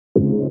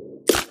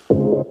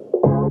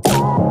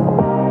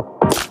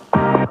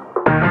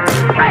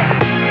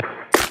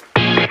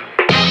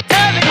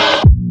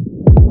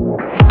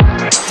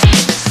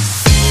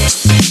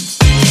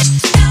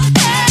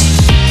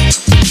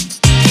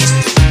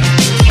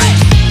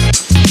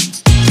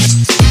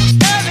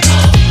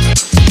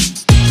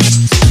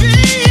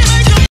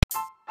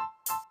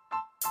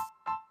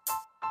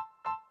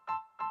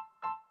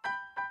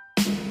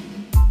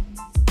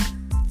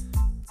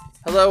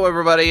Hello,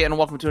 everybody, and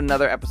welcome to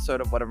another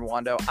episode of Whatever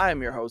Wando. I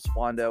am your host,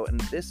 Wando, and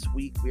this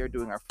week we are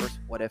doing our first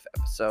What If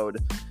episode,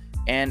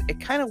 and it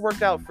kind of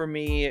worked out for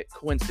me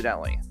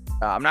coincidentally.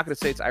 I'm not going to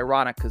say it's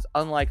ironic, because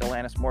unlike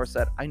Alanis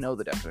Morissette, I know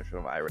the definition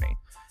of irony.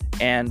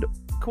 And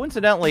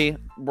coincidentally,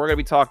 we're going to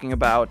be talking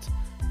about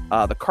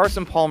the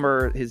Carson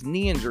Palmer, his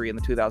knee injury in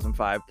the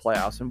 2005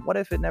 playoffs, and what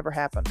if it never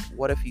happened?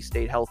 What if he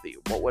stayed healthy?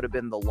 What would have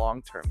been the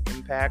long-term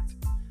impact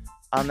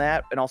on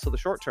that, and also the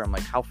short-term,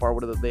 like how far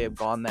would they have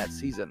gone that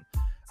season?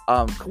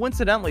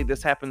 Coincidentally,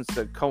 this happens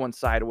to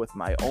coincide with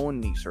my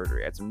own knee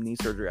surgery. I had some knee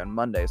surgery on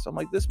Monday, so I'm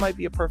like, this might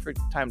be a perfect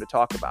time to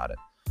talk about it.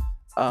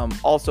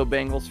 Also,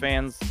 Bengals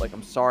fans, like,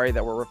 I'm sorry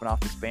that we're ripping off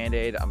this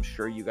Band-Aid. I'm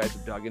sure you guys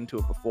have dug into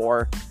it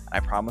before. I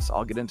promise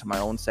I'll get into my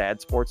own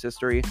sad sports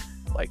history.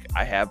 Like,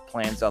 I have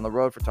plans down the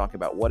road for talking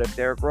about what if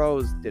Derrick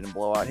Rose didn't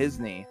blow out his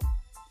knee?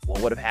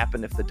 What would have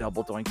happened if the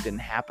double doink didn't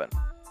happen?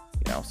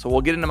 You know, so we'll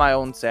get into my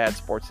own sad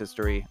sports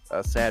history,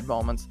 sad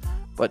moments.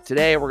 But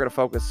today we're going to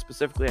focus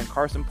specifically on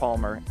Carson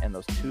Palmer and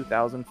those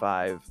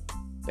 2005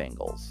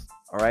 Bengals.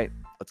 All right,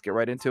 let's get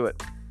right into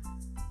it.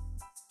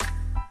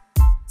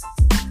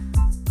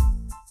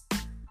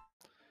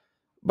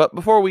 But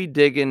before we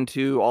dig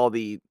into all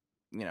the,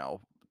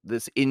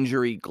 this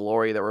injury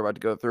glory that we're about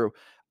to go through,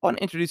 I want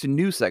to introduce a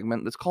new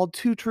segment that's called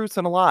Two Truths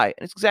and a Lie.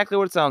 And it's exactly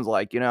what it sounds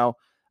like.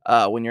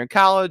 When you're in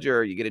college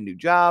or you get a new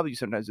job, you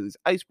sometimes do these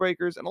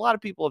icebreakers. And a lot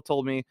of people have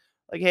told me,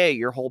 like, hey,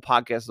 your whole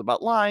podcast is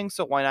about lying,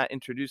 so why not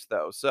introduce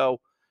those? So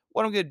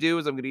what I'm going to do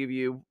is I'm going to give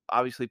you,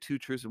 obviously, two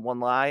truths and one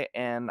lie,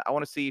 and I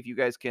want to see if you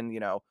guys can,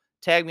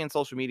 tag me on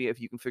social media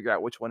if you can figure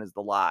out which one is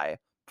the lie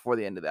before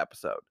the end of the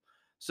episode.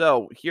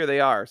 So here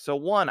they are. So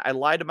one, I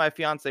lied to my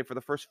fiance for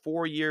the first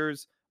 4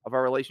 years of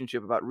our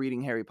relationship about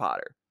reading Harry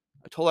Potter.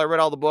 I told her I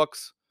read all the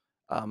books.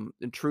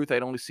 In truth,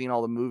 I'd only seen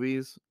all the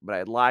movies, but I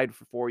had lied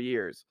for 4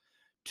 years.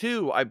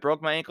 2, I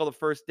broke my ankle the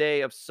first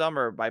day of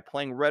summer by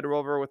playing Red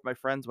Rover with my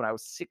friends when I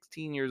was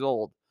 16 years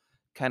old.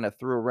 Kind of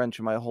threw a wrench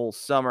in my whole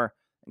summer,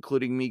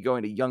 including me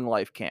going to Young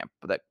Life Camp.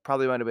 But that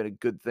probably might have been a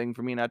good thing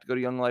for me not to go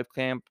to Young Life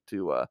Camp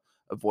to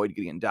avoid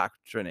getting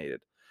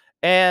indoctrinated.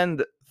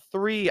 And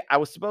 3, I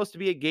was supposed to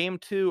be at Game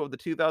 2 of the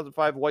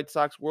 2005 White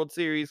Sox World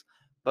Series,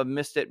 but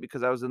missed it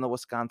because I was in the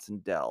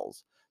Wisconsin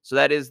Dells. So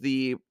that is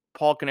the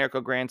Paul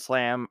Konerko Grand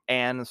Slam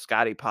and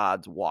Scotty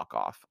Pod's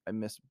walk-off. I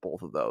missed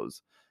both of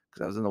those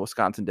because I was in the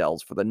Wisconsin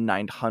Dells for the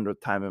 900th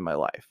time in my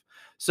life.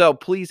 So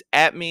please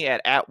at me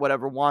at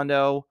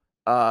whateverwando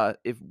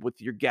if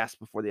with your guess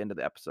before the end of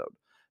the episode.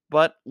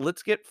 But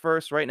let's get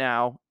first right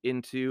now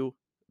into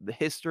the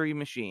history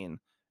machine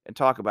and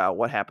talk about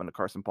what happened to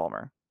Carson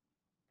Palmer.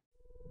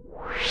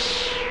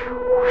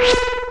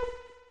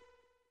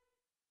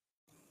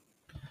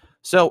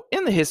 So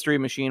in the history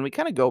machine, we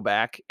kind of go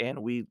back and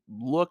we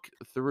look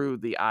through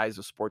the eyes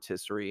of sports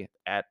history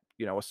at,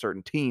 a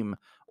certain team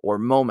or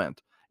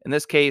moment. In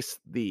this case,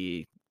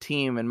 the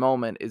team and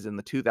moment is in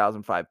the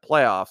 2005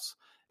 playoffs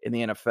in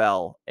the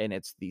NFL, and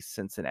it's the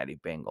Cincinnati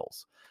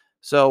Bengals.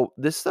 So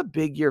this is a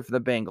big year for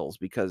the Bengals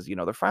because,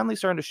 they're finally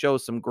starting to show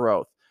some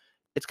growth.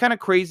 It's kind of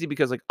crazy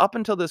because, like, up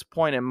until this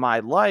point in my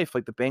life,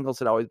 like, the Bengals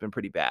had always been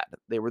pretty bad.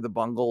 They were the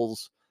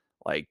Bungles.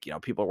 Like,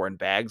 people wearing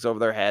bags over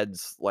their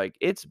heads. Like,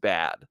 it's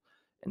bad.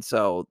 And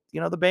so,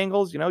 the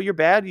Bengals, you're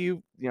bad.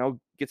 You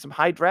get some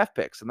high draft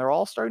picks, and they're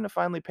all starting to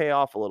finally pay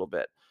off a little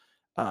bit.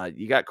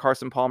 You got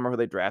Carson Palmer, who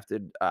they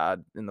drafted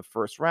in the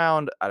first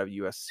round out of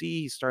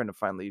USC. He's starting to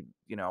finally,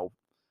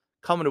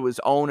 come into his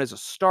own as a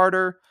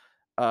starter.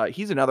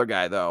 He's another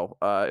guy, though.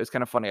 It's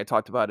kind of funny. I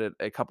talked about it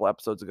a couple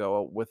episodes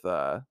ago with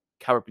Cal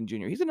Ripken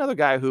Jr. He's another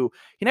guy who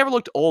he never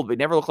looked old, but he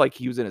never looked like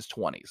he was in his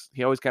 20s.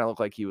 He always kind of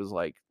looked like he was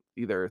like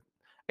either,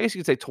 I guess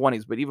you could say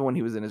 20s, but even when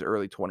he was in his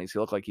early 20s, he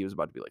looked like he was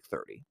about to be like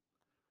 30.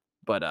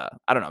 But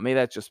I don't know. Maybe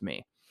that's just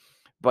me.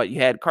 But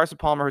you had Carson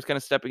Palmer, who's kind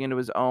of stepping into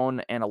his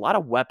own, and a lot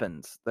of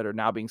weapons that are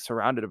now being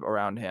surrounded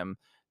around him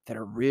that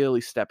are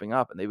really stepping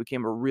up, and they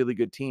became a really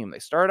good team. They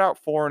started out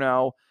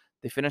 4-0.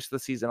 They finished the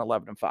season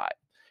 11-5.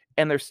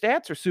 And their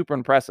stats are super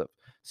impressive.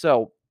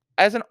 So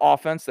as an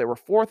offense, they were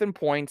 4th in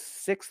points,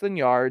 6th in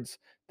yards.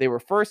 They were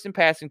 1st in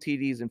passing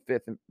TDs and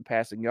 5th in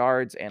passing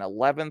yards, and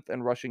 11th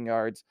in rushing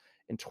yards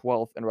and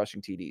 12th in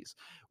rushing TDs.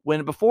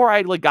 Before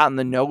I gotten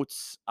the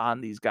notes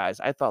on these guys,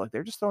 I thought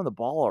they're just throwing the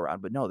ball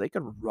around, but no, they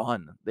could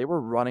run. They were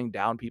running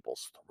down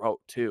people's throat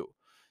too.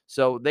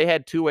 So they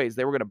had two ways.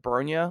 They were going to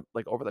burn you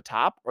over the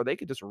top, or they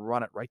could just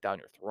run it right down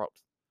your throat.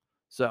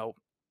 So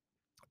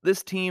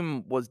this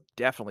team was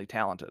definitely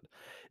talented.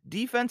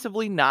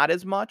 Defensively, not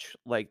as much.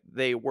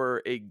 They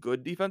were a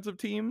good defensive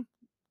team,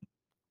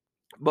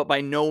 but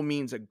by no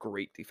means a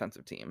great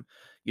defensive team.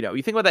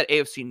 You think about that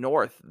AFC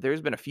North,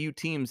 there's been a few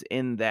teams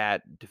in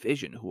that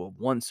division who have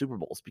won Super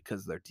Bowls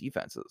because of their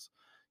defenses.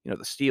 The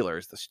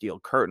Steelers, the Steel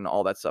Curtain,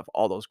 all that stuff,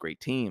 all those great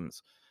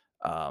teams.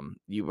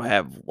 You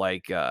have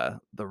like the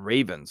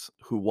Ravens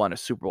who won a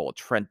Super Bowl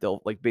with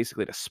like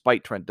basically to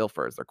spite Trent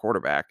Dilfer as their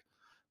quarterback.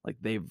 Like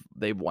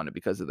they've won it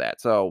because of that.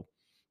 So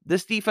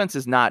this defense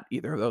is not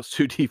either of those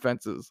two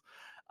defenses.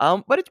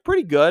 But it's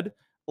pretty good,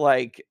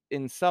 like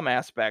in some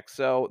aspects.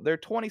 So they're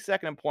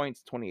 22nd in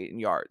points, 28 in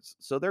yards.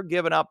 So they're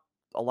giving up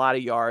a lot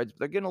of yards.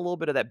 They're getting a little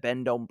bit of that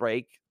bend don't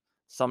break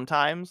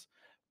sometimes.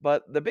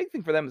 But the big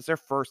thing for them is they're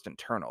first in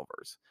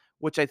turnovers,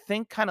 which I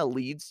think kind of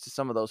leads to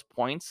some of those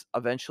points.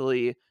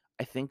 Eventually,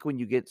 I think when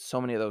you get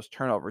so many of those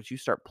turnovers, you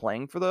start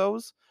playing for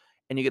those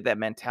and you get that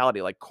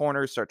mentality like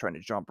corners start trying to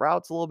jump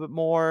routes a little bit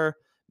more.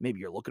 Maybe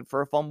you're looking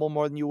for a fumble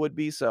more than you would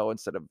be. So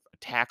instead of a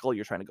tackle,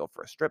 you're trying to go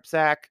for a strip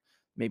sack.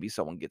 Maybe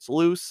someone gets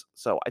loose.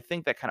 So I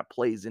think that kind of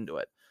plays into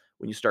it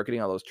when you start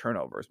getting all those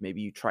turnovers.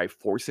 Maybe you try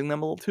forcing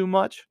them a little too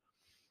much.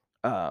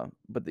 But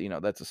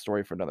that's a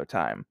story for another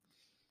time.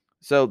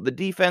 So the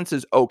defense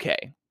is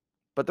okay.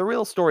 But the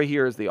real story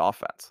here is the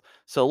offense.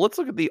 So let's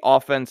look at the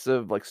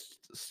offensive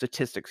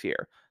statistics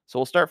here. So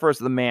we'll start first.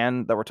 The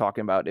man that we're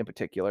talking about in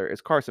particular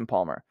is Carson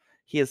Palmer.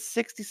 He has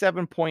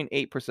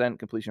 67.8%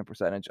 completion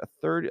percentage, a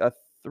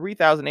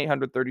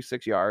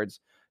 3,836 yards,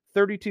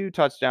 32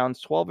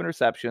 touchdowns, 12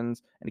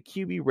 interceptions, and a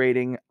QB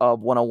rating of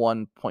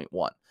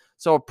 101.1.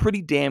 So a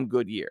pretty damn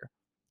good year.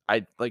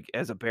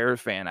 As a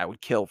Bears fan, I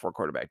would kill for a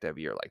quarterback to have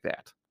a year like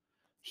that.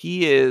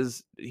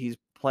 He's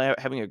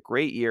having a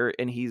great year,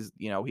 and he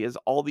has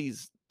all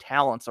these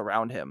talents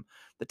around him.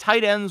 The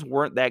tight ends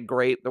weren't that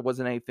great. There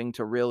wasn't anything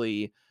to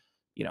really,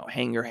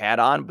 hang your hat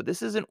on, but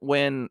this isn't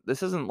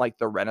like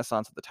the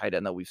renaissance of the tight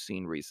end that we've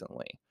seen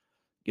recently.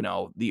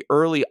 The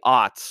early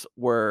aughts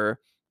where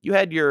you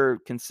had your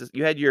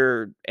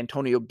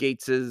Antonio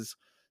Gateses,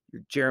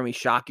 your Jeremy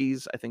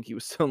Shockeys, I think he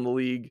was still in the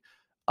league.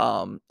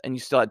 And you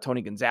still had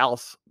Tony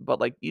Gonzalez, but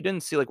like you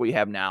didn't see like what you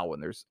have now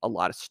when there's a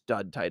lot of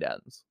stud tight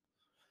ends.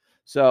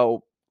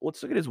 So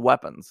let's look at his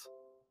weapons.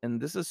 And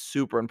this is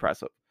super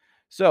impressive.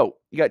 So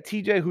you got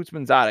TJ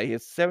Houshmandzadeh. He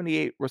has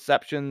 78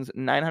 receptions,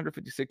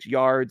 956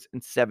 yards,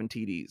 and 7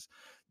 TDs.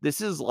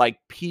 This is like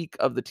peak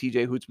of the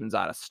TJ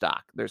Houshmandzadeh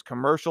stock. There's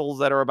commercials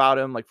that are about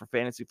him, like for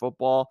fantasy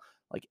football.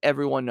 Like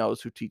everyone knows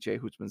who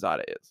TJ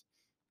Houshmandzadeh is.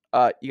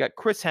 You got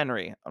Chris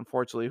Henry,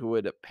 unfortunately, who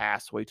would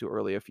pass way too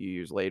early a few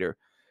years later.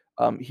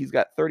 He's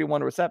got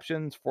 31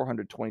 receptions,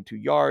 422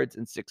 yards,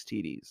 and 6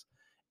 TDs.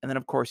 And then,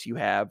 of course, you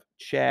have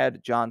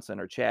Chad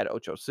Johnson or Chad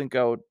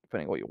Ochocinco,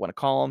 depending on what you want to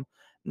call him.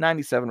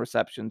 97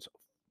 receptions,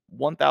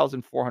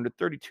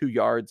 1,432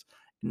 yards,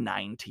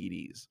 9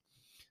 TDs.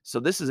 So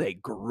this is a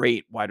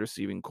great wide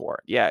receiving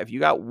core. Yeah, if you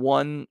got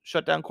one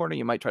shutdown corner,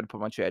 you might try to put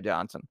him on Chad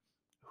Johnson.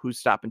 Who's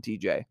stopping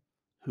TJ?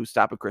 Who's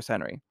stopping Chris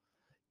Henry?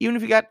 Even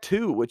if you got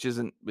two,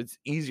 it's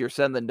easier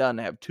said than done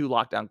to have two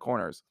lockdown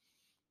corners.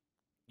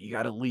 You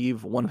got to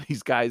leave one of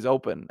these guys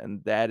open,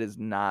 and that is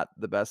not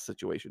the best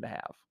situation to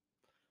have.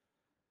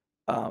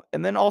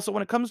 And then also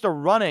when it comes to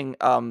running,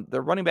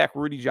 the running back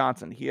Rudy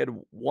Johnson, he had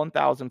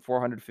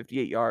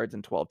 1,458 yards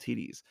and 12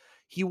 TDs.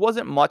 He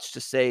wasn't much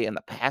to say in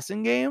the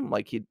passing game.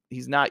 Like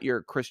he's not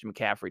your Christian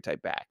McCaffrey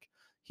type back.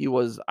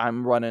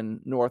 I'm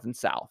running north and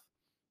south.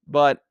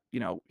 But,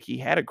 he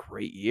had a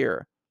great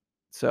year.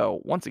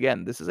 So once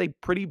again, this is a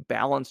pretty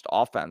balanced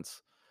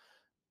offense.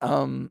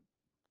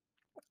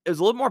 It was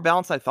a little more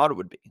balanced than I thought it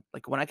would be.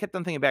 Like, when I kept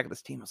on thinking back of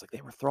this team, I was like,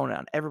 they were throwing it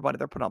on everybody.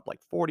 They're putting up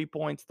like 40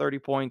 points, 30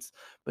 points.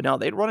 But no,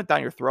 they'd run it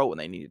down your throat when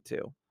they needed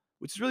to,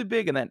 which is really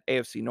big in that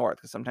AFC North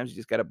because sometimes you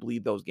just got to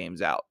bleed those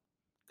games out.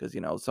 Because,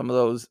 some of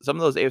those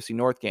AFC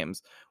North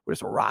games were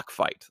just a rock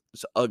fight.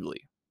 It's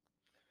ugly.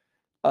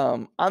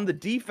 On the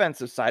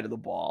defensive side of the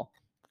ball,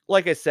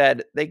 like I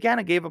said, they kind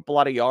of gave up a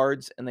lot of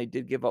yards and they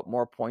did give up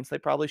more points they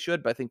probably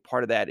should. But I think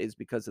part of that is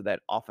because of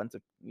that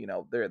offensive,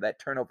 that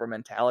turnover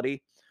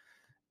mentality.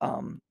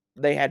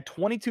 They had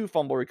 22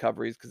 fumble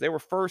recoveries because they were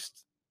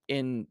first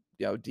in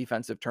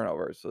defensive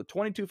turnovers. So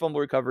 22 fumble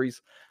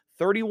recoveries,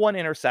 31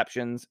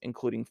 interceptions,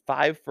 including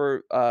 5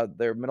 for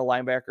their middle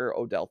linebacker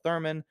Odell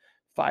Thurman,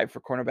 5 for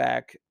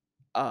cornerback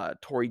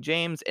Torrey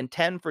James, and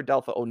 10 for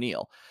Deltha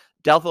O'Neal.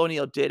 Deltha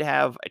O'Neal did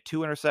have a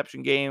 2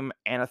 interception game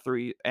and a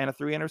 3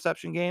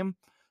 interception game,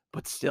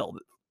 but still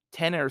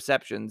 10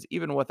 interceptions,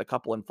 even with a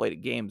couple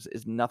inflated games,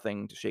 is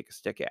nothing to shake a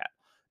stick at.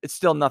 It's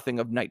still nothing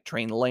of Night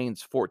Train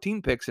Lane's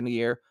 14 picks in a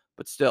year,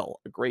 but still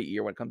a great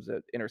year when it comes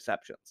to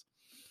interceptions.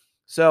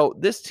 So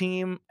this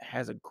team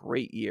has a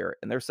great year,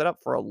 and they're set up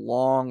for a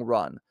long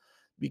run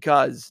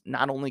because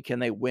not only can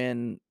they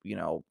win,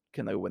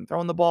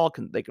 throwing the ball,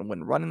 they can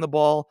win running the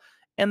ball,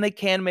 and they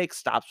can make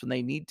stops when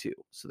they need to.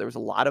 So there was a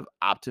lot of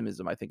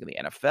optimism, I think, in the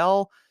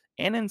NFL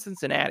and in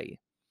Cincinnati.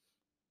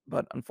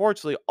 But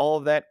unfortunately, all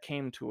of that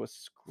came to a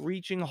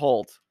screeching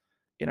halt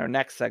in our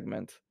next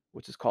segment,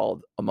 which is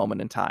called A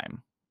Moment in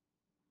Time.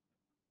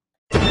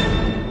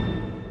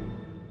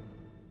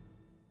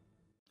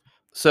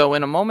 So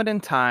in a moment in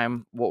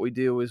time, what we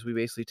do is we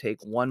basically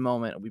take one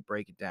moment and we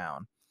break it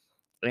down.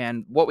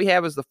 And what we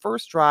have is the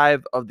first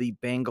drive of the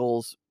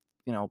Bengals,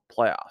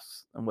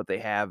 playoffs. And what they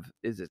have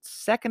is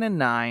it's 2nd and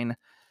 9,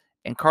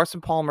 and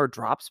Carson Palmer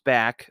drops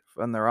back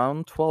from their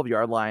own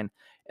 12-yard line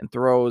and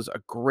throws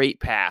a great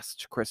pass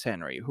to Chris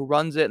Henry, who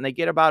runs it, and they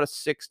get about a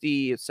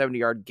 60,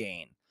 70-yard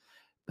gain.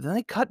 But then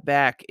they cut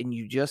back, and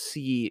you just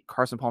see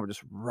Carson Palmer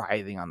just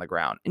writhing on the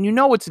ground. And you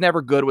know it's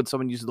never good when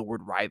someone uses the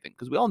word writhing,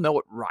 because we all know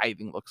what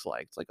writhing looks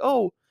like. It's like,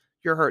 oh,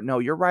 you're hurt. No,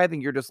 you're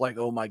writhing. You're just like,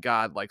 oh my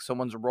God, like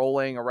someone's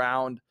rolling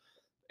around,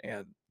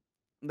 and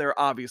they're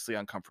obviously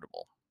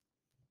uncomfortable.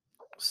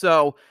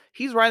 So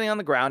he's writhing on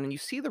the ground, and you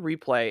see the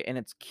replay, and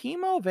it's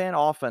Chemo Van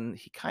Offen.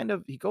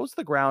 He goes to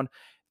the ground,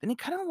 then he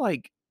kind of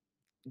like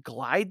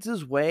glides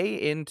his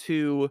way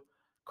into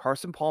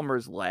Carson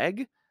Palmer's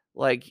leg.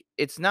 Like,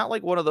 it's not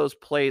like one of those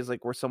plays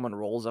like where someone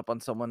rolls up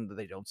on someone that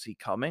they don't see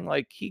coming.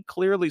 Like, he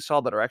clearly saw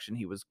the direction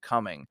he was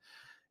coming.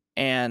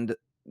 And,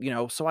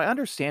 so I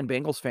understand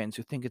Bengals fans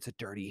who think it's a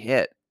dirty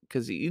hit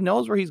because he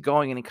knows where he's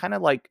going, and he kind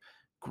of like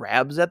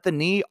grabs at the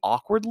knee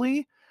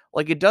awkwardly.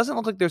 Like, it doesn't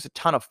look like there's a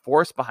ton of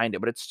force behind it,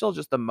 but it's still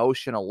just the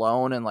motion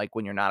alone. And like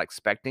when you're not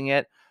expecting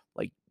it,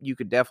 like you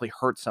could definitely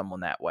hurt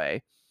someone that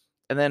way.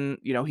 And then,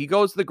 he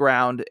goes to the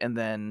ground, and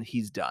then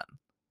he's done.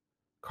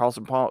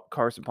 Carson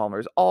Palmer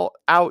is all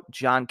out.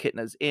 John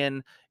Kitna's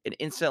in, and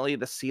instantly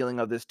the ceiling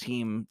of this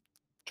team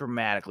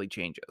dramatically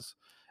changes.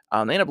 They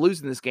end up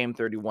losing this game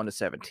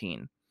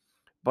 31-17.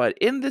 But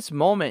in this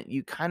moment,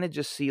 you kind of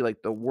just see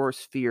like the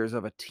worst fears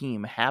of a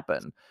team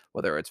happen,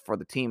 whether it's for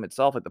the team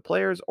itself, like the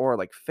players, or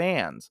like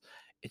fans.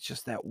 It's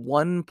just that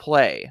one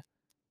play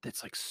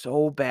that's like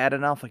so bad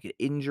enough, like an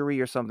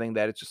injury or something,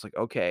 that it's just like,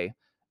 okay,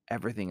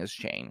 everything has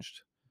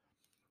changed.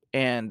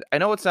 And I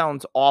know it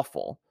sounds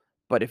awful,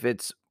 but if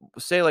it's,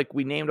 say, like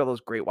we named all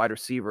those great wide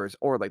receivers,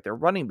 or like their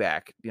running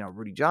back,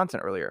 Rudy Johnson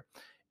earlier,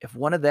 if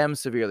one of them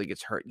severely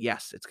gets hurt,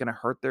 yes, it's going to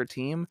hurt their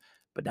team,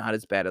 but not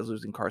as bad as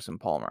losing Carson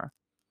Palmer.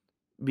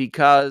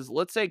 Because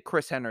let's say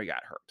Chris Henry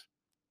got hurt.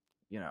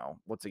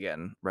 Once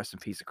again, rest in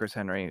peace to Chris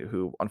Henry,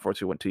 who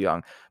unfortunately went too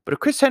young. But if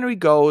Chris Henry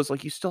goes,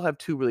 like, you still have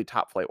two really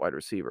top flight wide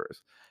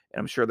receivers. And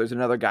I'm sure there's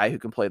another guy who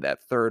can play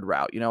that third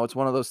route. It's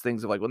one of those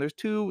things of like when there's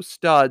two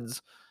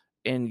studs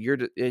and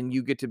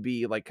you get to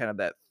be like kind of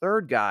that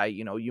third guy,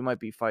 you might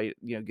be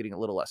getting a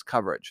little less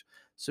coverage.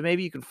 So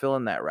maybe you can fill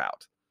in that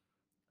route.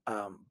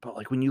 But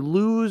like when you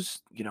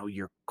lose,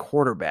 your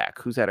quarterback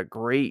who's had a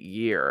great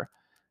year,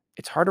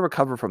 it's hard to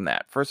recover from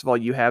that. First of all,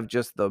 you have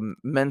just the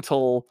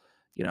mental,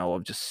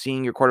 of just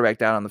seeing your quarterback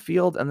down on the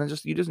field, and then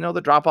you just know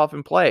the drop off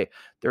in play.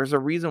 There's a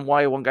reason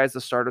why one guy's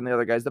the starter and the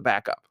other guy's the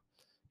backup.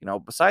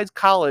 Besides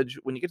college,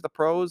 when you get to the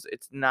pros,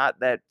 it's not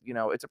that,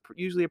 it's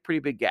usually a pretty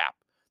big gap.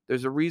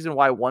 There's a reason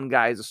why one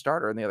guy is a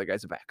starter and the other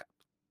guy's a backup.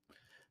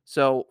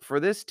 So for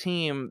this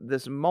team,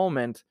 this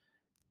moment,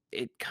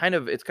 it's kind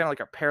of like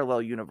a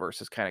parallel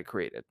universe is kind of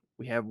created.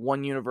 We have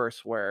one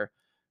universe where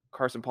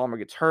Carson Palmer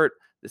gets hurt,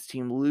 this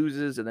team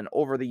loses, and then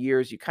over the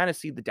years, you kind of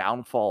see the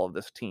downfall of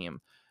this team.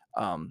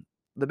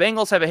 The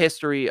Bengals have a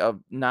history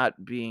of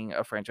not being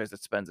a franchise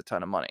that spends a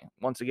ton of money.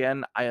 Once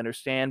again, I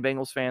understand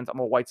Bengals fans. I'm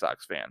a White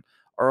Sox fan.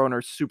 Our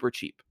owner's super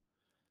cheap.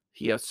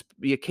 He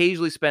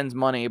occasionally spends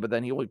money, but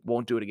then he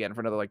won't do it again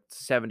for another like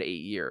 7 to 8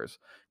 years.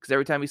 Because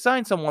every time he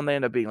signs someone, they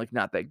end up being like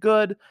not that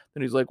good.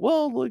 Then he's like,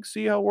 well, like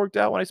see how it worked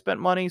out when I spent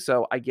money.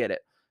 So I get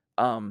it.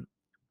 But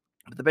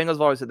the Bengals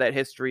have always had that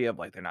history of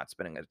like they're not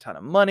spending a ton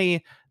of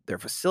money. Their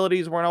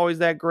facilities weren't always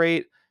that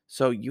great.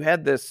 So you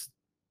had this,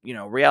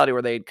 reality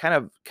where they kind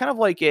of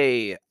like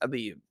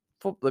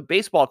the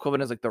baseball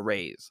equivalent is like the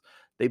Rays.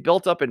 They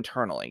built up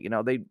internally.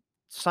 They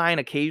sign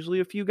occasionally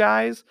a few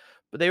guys,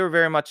 but they were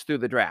very much through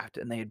the draft,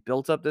 and they had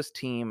built up this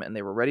team and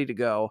they were ready to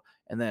go.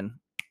 And then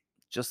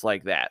just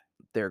like that,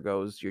 there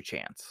goes your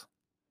chance.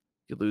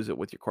 You lose it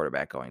with your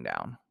quarterback going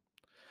down.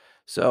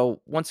 So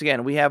once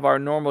again, we have our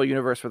normal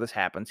universe where this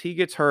happens. He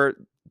gets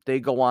hurt. They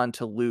go on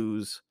to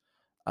lose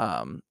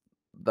um,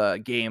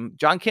 the game.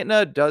 John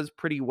Kitna does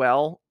pretty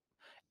well,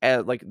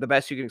 at like the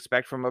best you can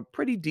expect from a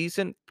pretty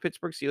decent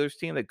Pittsburgh Steelers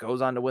team that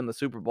goes on to win the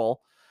Super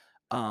Bowl.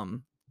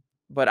 Um,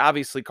 but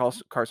obviously,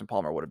 Carson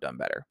Palmer would have done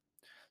better.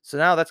 So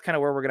now that's kind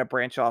of where we're going to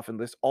branch off in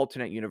this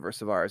alternate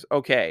universe of ours.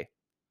 Okay,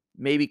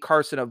 maybe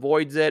Carson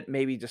avoids it.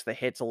 Maybe just the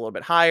hit's a little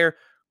bit higher.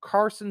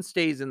 Carson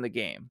stays in the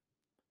game.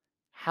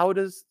 How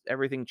does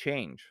everything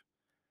change?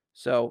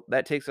 So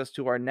that takes us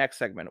to our next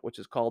segment, which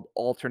is called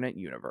Alternate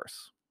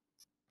Universe.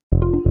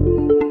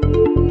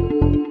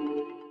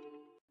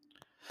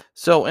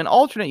 So in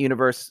alternate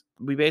universe,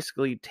 we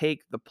basically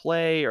take the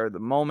play or the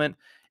moment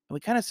and we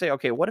kind of say,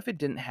 okay, what if it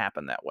didn't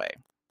happen that way?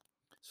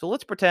 So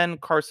let's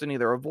pretend Carson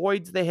either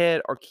avoids the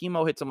hit or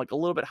Chemo hits him like a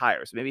little bit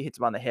higher. So maybe he hits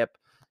him on the hip.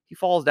 He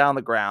falls down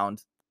the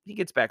ground. He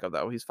gets back up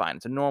though. He's fine.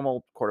 It's a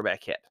normal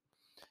quarterback hit.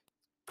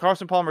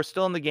 Carson Palmer's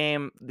still in the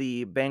game.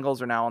 The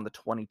Bengals are now on the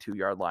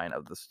 22-yard line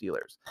of the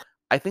Steelers.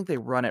 I think they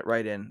run it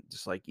right in,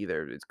 just like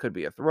either it could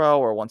be a throw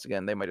or once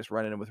again, they might just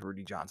run it in with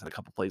Rudy Johnson a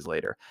couple plays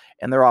later,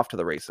 and they're off to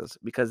the races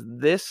because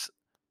this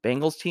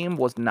Bengals team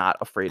was not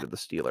afraid of the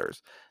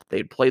Steelers.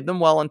 They'd played them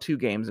well in 2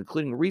 games,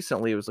 including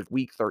recently. It was like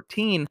week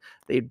 13.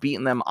 They'd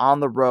beaten them on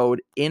the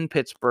road in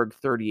Pittsburgh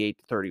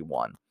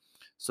 38-31.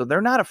 So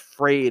they're not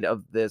afraid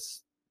of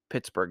this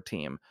Pittsburgh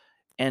team.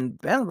 And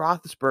Ben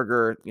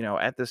Roethlisberger,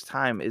 at this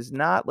time is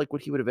not like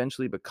what he would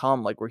eventually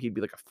become, like where he'd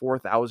be like a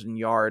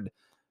 4,000-yard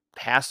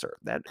passer.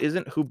 That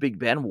isn't who Big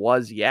Ben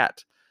was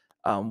yet.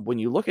 When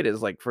you look at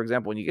his, like, for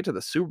example, when you get to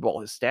the Super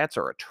Bowl, his stats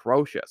are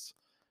atrocious.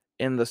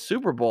 In the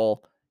Super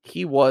Bowl,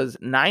 he was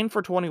 9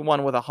 for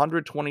 21 with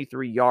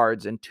 123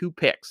 yards and 2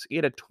 picks. He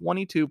had a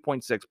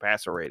 22.6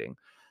 passer rating.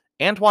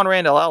 Antoine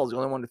Randall is the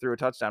only one who threw a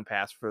touchdown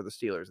pass for the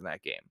Steelers in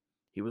that game.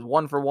 He was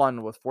 1 for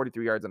 1 with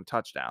 43 yards and a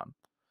touchdown.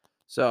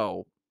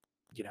 So,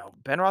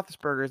 Ben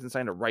Roethlisberger isn't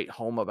something to write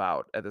home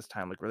about at this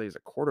time, like really as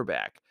a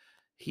quarterback.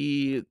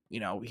 He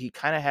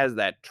kind of has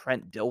that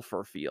Trent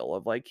Dilfer feel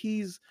of like,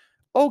 he's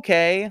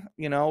okay.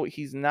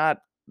 He's not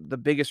the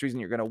biggest reason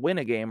you're going to win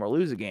a game or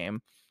lose a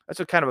game. That's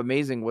what's kind of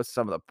amazing with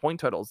some of the point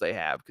totals they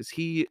have, because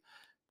he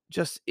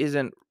just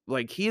isn't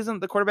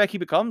the quarterback he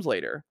becomes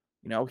later.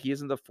 He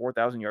isn't the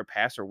 4,000-yard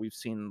passer we've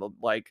seen the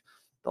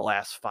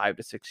last 5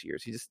 to 6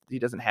 years. He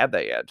doesn't have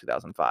that yet in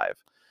 2005.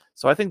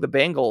 So I think the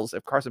Bengals,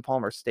 if Carson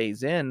Palmer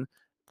stays in,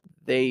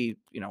 they,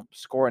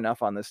 score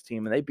enough on this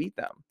team and they beat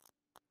them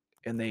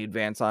and they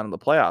advance on in the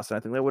playoffs. And I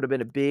think that would have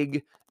been a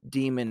big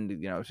demon,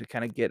 to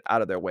kind of get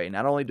out of their way.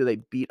 Not only do they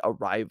beat a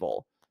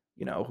rival,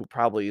 who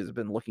probably has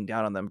been looking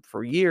down on them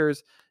for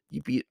years,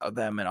 you beat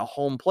them in a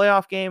home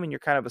playoff game and you're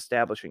kind of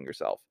establishing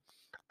yourself.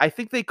 I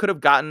think they could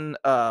have gotten,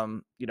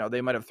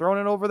 they might have thrown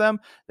it over them.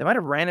 They might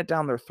have ran it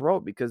down their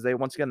throat because they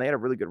had a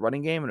really good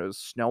running game and it was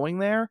snowing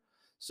there.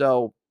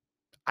 So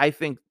I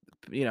think,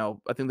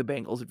 I think the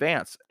Bengals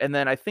advance. And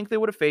then I think they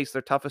would have faced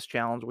their toughest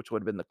challenge, which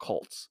would have been the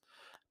Colts.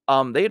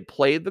 They had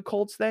played the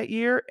Colts that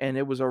year, and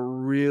it was a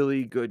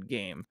really good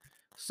game.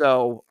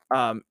 So,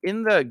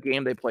 in the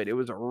game they played, it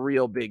was a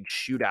real big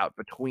shootout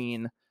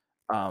between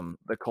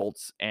the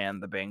Colts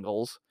and the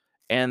Bengals.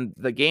 And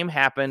the game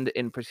happened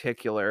in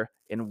particular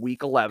in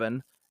week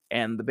 11,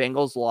 and the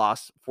Bengals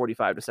lost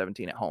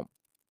 45-17 at home.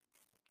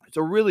 It's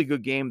a really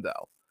good game,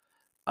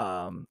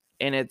 though.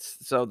 And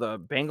so the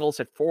Bengals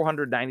had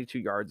 492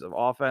 yards of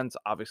offense.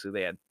 Obviously,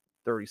 they had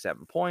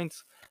 37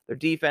 points. Their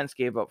defense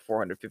gave up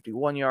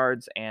 451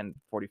 yards and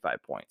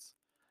 45 points.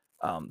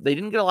 They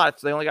didn't get a lot.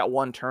 So they only got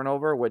 1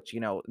 turnover, which,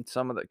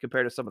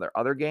 compared to some of their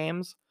other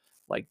games,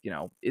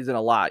 isn't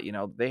a lot.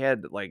 They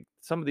had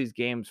some of these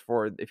games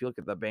if you look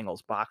at the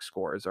Bengals box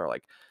scores, are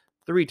like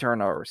 3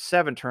 turnovers,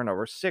 7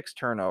 turnovers, 6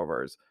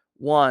 turnovers,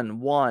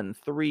 1,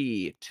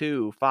 3,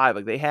 2, 5.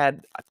 Like they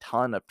had a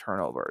ton of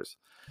turnovers.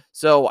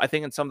 So I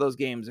think in some of those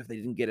games, if they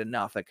didn't get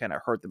enough, that kind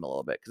of hurt them a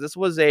little bit, because this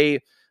was a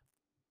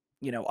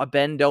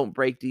bend don't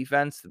break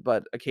defense,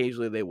 but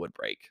occasionally they would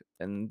break,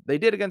 and they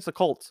did against the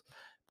Colts.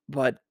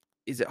 But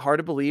is it hard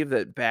to believe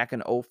that back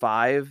in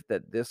 05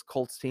 that this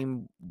Colts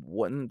team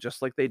wouldn't,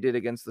 just like they did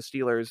against the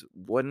Steelers,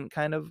 wouldn't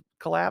kind of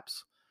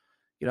collapse?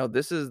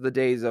 This is the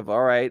days of,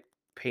 all right,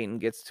 Peyton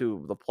gets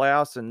to the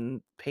playoffs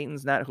and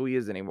Peyton's not who he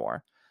is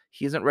anymore.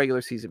 He isn't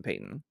regular season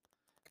Peyton.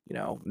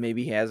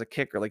 Maybe he has a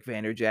kicker like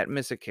Vanderjagt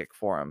miss a kick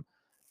for him.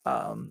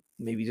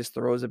 Maybe just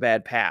throws a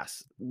bad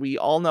pass. We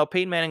all know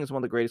Peyton Manning is one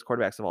of the greatest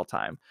quarterbacks of all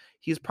time.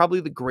 He's probably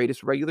the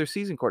greatest regular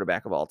season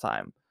quarterback of all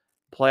time.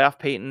 Playoff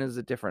Peyton is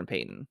a different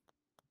Peyton.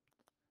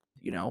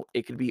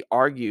 It could be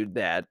argued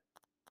that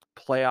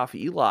playoff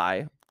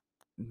Eli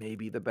may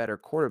be the better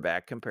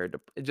quarterback compared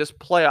to just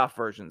playoff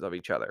versions of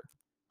each other.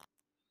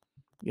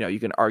 You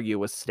can argue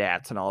with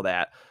stats and all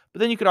that, but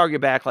then you could argue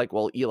back like,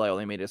 well, Eli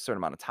only made it a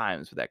certain amount of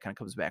times, but that kind of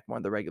comes back more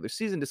in the regular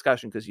season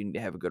discussion because you need to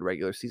have a good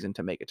regular season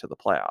to make it to the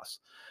playoffs.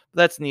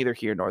 But that's neither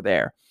here nor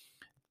there.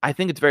 I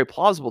think it's very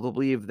plausible to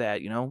believe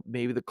that,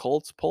 maybe the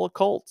Colts pull a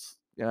Colts,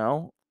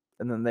 and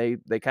then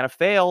they kind of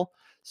fail.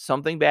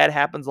 Something bad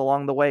happens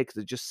along the way because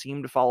it just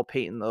seemed to follow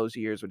Peyton those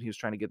years when he was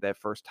trying to get that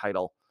first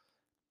title,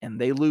 and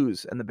they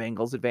lose and the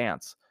Bengals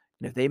advance.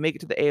 And if they make it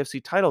to the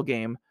AFC title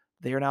game,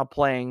 they are now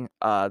playing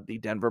the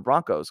Denver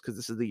Broncos, because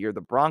this is the year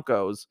the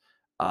Broncos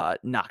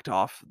knocked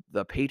off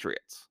the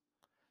Patriots.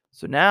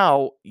 So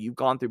now you've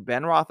gone through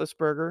Ben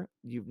Roethlisberger,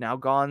 you've now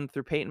gone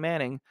through Peyton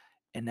Manning,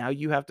 and now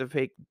you have to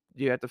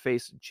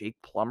face Jake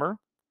Plummer.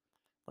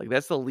 Like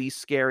that's the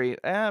least scary.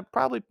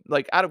 Probably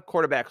like out of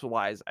quarterbacks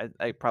wise,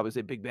 I probably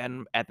say Big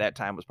Ben at that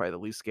time was probably the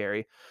least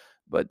scary.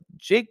 But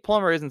Jake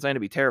Plummer isn't something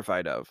to be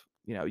terrified of.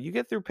 You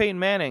get through Peyton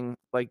Manning,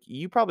 like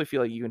you probably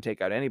feel like you can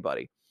take out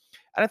anybody.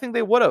 And I think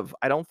they would have.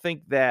 I don't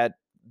think that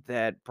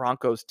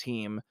Broncos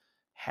team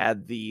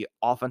had the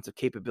offensive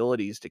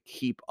capabilities to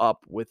keep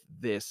up with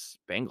this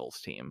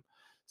Bengals team.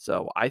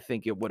 So I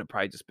think it would have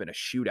probably just been a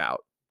shootout,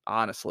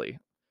 honestly.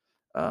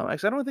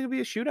 Actually, I don't think it'd be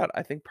a shootout.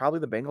 I think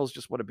probably the Bengals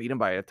just would have beat them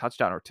by a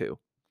touchdown or 2.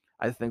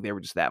 I think they were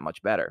just that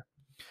much better.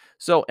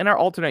 So in our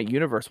alternate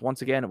universe,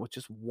 once again, with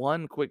just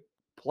one quick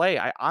play,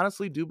 I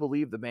honestly do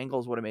believe the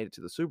Bengals would have made it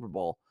to the Super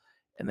Bowl,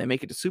 and they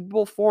make it to Super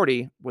Bowl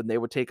 40 when they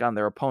would take on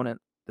their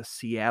opponent, the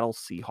Seattle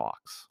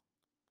Seahawks.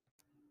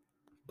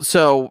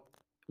 So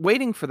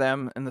waiting for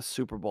them in the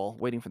Super Bowl,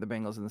 waiting for the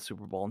Bengals in the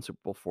Super Bowl and Super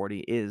Bowl 40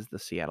 is the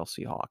Seattle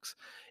Seahawks.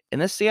 And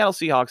this Seattle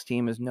Seahawks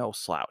team is no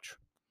slouch.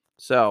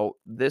 So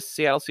this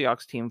Seattle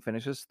Seahawks team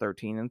finishes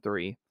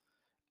 13-3.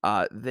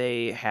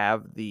 They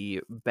have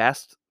the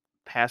best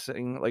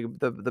passing, like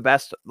the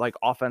best like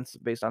offense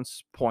based on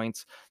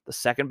points, the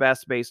second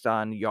best based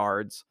on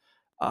yards.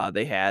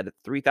 They had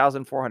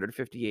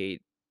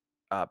 3,458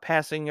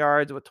 passing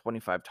yards with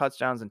 25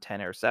 touchdowns and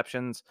 10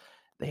 interceptions.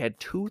 They had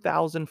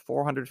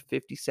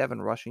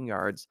 2,457 rushing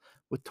yards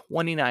with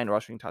 29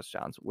 rushing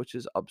touchdowns, which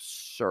is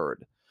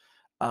absurd.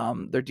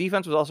 Their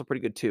defense was also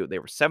pretty good too. They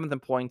were 7th in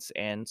points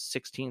and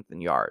 16th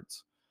in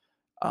yards.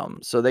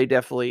 So they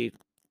definitely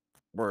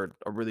were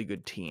a really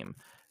good team.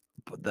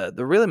 But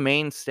the really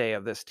mainstay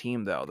of this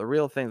team, though, the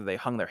real thing that they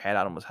hung their head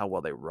on was how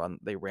well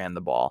they ran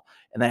the ball,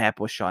 and that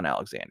happened with Sean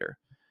Alexander.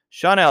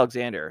 Sean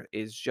Alexander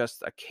is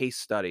just a case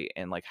study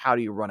in like how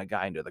do you run a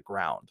guy into the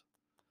ground.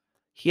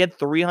 He had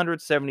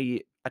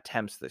 370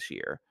 attempts this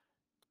year,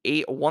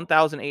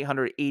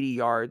 1,880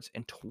 yards,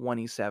 and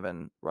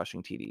 27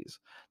 rushing TDs.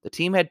 The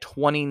team had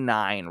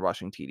 29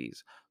 rushing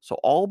TDs, so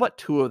all but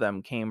 2 of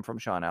them came from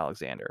Sean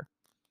Alexander.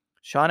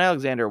 Sean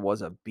Alexander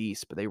was a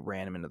beast, but they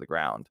ran him into the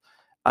ground.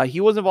 He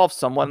was involved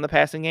somewhat in the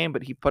passing game,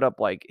 but he put up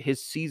like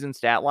his season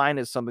stat line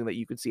is something that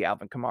you could see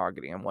Alvin Kamara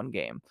getting in one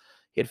game.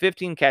 He had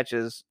 15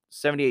 catches,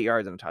 78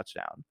 yards, and a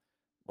touchdown.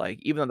 Like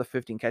even though the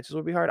 15 catches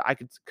would be hard,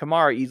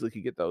 Kamara easily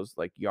could get those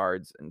like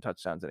yards and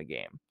touchdowns in a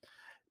game.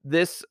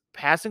 This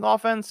passing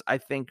offense, I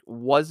think,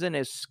 wasn't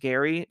as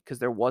scary because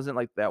there wasn't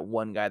like that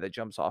one guy that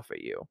jumps off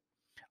at you.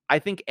 I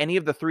think any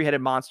of the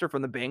three-headed monster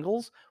from the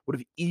Bengals would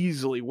have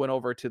easily went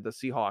over to the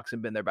Seahawks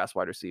and been their best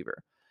wide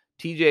receiver.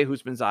 TJ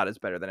Husmanzada is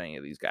better than any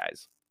of these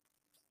guys.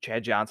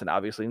 Chad Johnson,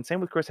 obviously, and same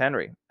with Chris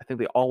Henry. I think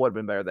they all would have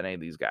been better than any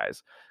of these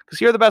guys because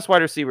here are the best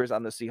wide receivers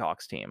on the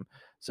Seahawks team.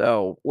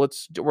 So we're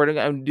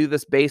going to do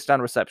this based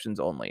on receptions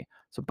only.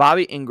 So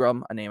Bobby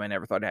Ingram, a name I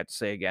never thought I'd have to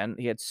say again,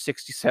 he had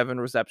 67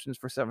 receptions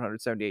for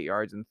 778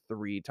 yards and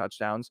 3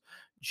 touchdowns.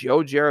 Joe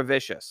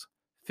Jaravicious,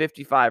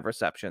 55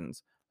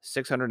 receptions,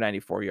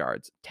 694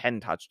 yards, 10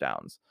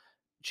 touchdowns.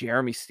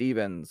 Jeremy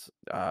Stevens,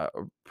 a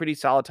pretty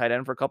solid tight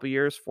end for a couple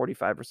years,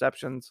 45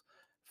 receptions,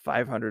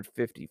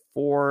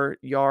 554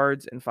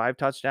 yards, and 5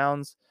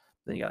 touchdowns.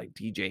 Then you got like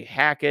DJ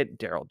Hackett,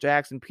 Daryl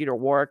Jackson, Peter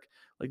Warwick.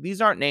 Like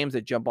these aren't names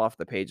that jump off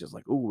the pages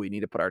like, ooh, we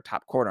need to put our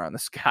top corner on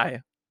this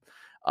guy.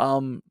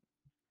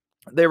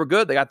 They were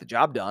good. They got the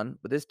job done.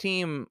 But this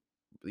team,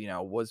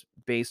 was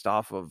based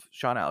off of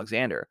Sean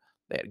Alexander.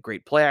 They had a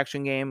great play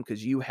action game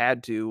because you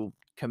had to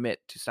commit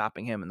to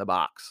stopping him in the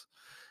box.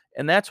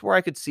 And that's where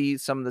I could see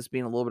some of this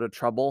being a little bit of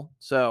trouble.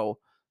 So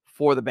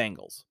for the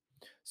Bengals.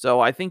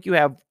 So I think you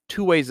have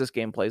 2 ways this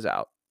game plays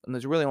out. And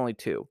there's really only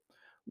 2.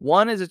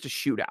 One is it's a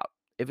shootout.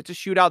 If it's a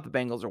shootout, the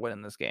Bengals are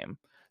winning this game.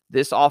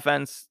 This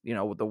offense,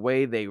 with the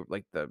way they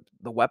like the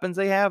weapons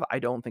they have, I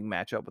don't think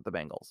match up with the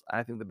Bengals.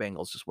 I think the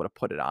Bengals just would have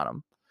put it on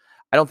them.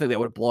 I don't think they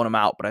would have blown them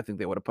out, but I think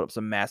they would have put up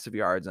some massive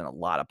yards and a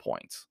lot of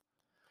points.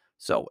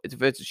 So if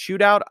it's a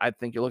shootout, I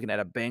think you're looking at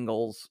a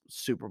Bengals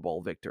Super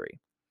Bowl victory.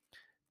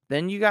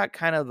 Then you got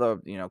kind of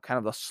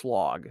the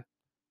slog,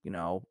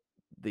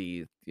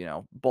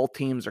 both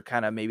teams are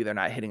kind of, maybe they're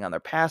not hitting on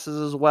their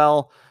passes as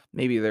well.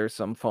 Maybe there's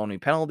some phony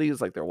penalties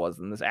like there was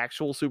in this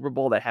actual Super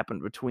Bowl that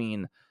happened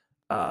between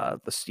the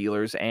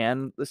Steelers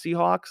and the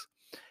Seahawks.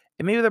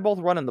 And maybe they're both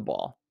running the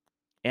ball.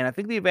 And I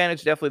think the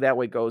advantage definitely that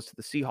way goes to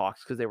the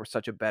Seahawks because they were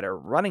such a better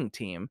running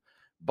team.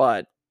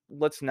 But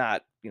let's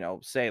not,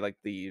 say like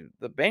the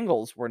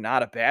Bengals were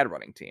not a bad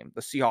running team.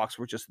 The Seahawks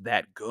were just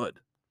that good.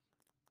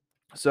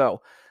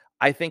 So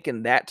I think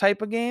in that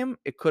type of game,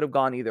 it could have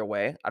gone either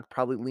way. I'd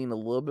probably lean a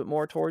little bit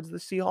more towards the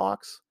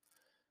Seahawks.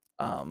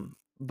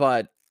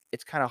 But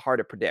it's kind of hard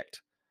to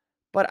predict.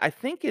 But I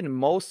think in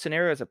most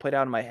scenarios that played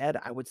out in my head,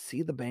 I would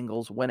see the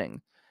Bengals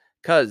winning.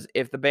 Because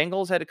if the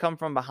Bengals had to come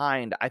from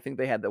behind, I think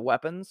they had the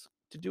weapons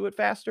to do it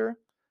faster.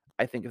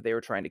 I think if they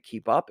were trying to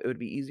keep up, it would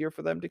be easier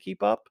for them to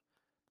keep up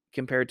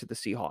compared to the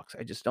Seahawks.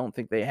 I just don't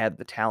think they had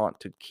the talent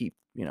to keep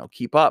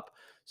up.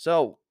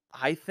 So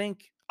I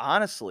think,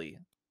 honestly,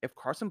 if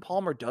Carson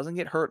Palmer doesn't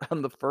get hurt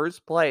on the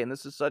first play, and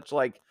this is such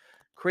like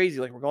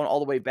crazy, like we're going all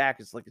the way back,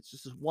 it's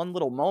just this one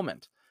little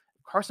moment.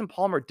 If Carson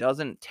Palmer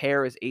doesn't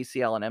tear his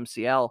ACL and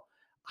MCL,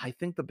 I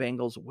think the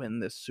Bengals win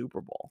this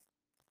Super Bowl.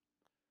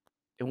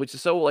 And which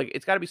is so like,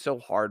 it's got to be so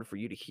hard for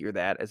you to hear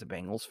that as a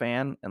Bengals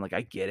fan. And like,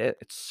 I get it.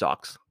 It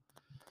sucks.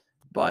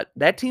 But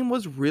that team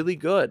was really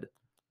good.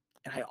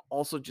 And I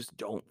also just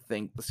don't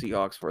think the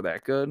Seahawks were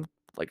that good.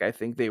 Like, I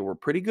think they were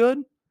pretty good.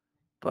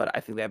 But I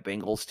think that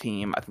Bengals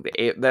team, I think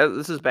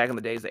this is back in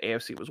the days, the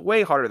AFC was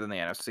way harder than the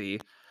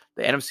NFC.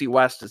 The NFC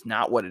West is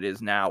not what it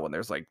is now when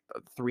there's like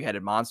a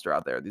 3-headed monster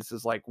out there. This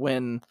is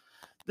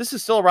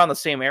still around the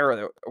same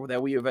era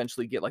that we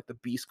eventually get like the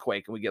Beast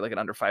Quake and we get like an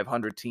under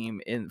 500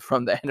 team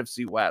from the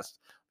NFC West.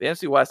 The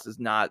NFC West is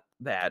not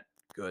that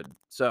good.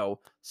 So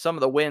some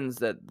of the wins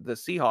that the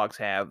Seahawks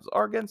have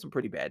are against some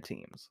pretty bad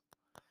teams.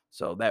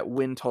 So that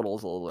win total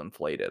is a little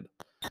inflated.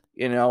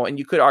 And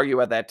you could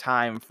argue at that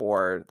time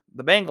for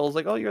the Bengals,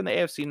 like, oh, you're in the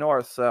AFC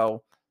North,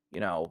 so,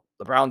 the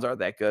Browns aren't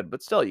that good.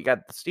 But still, you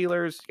got the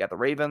Steelers, you got the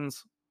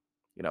Ravens,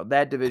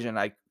 that division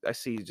I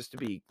see just to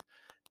be,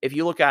 if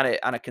you look at it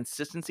on a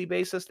consistency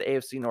basis, the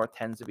AFC North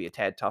tends to be a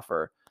tad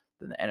tougher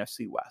than the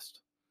NFC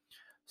West.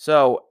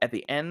 So at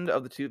the end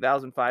of the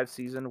 2005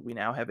 season, we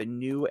now have a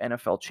new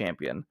NFL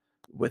champion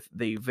with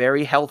the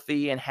very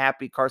healthy and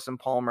happy Carson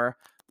Palmer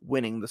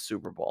winning the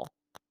Super Bowl.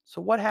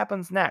 So what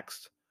happens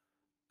next?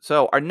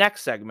 So our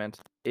next segment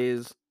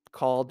is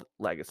called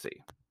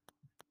Legacy.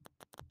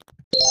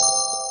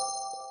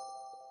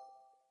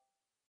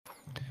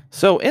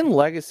 So in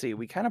Legacy,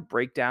 we kind of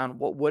break down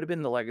what would have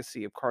been the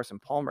legacy of Carson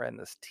Palmer and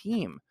this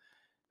team.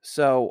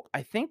 So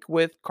I think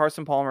with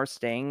Carson Palmer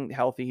staying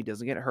healthy, he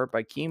doesn't get hurt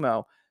by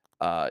chemo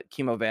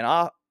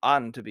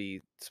on to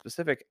be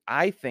specific.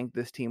 I think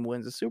this team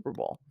wins a Super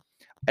Bowl.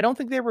 I don't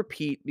think they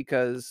repeat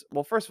because,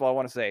 well, first of all, I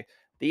want to say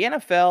the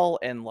NFL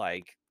and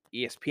like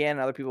ESPN and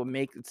other people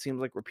make it seem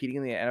like repeating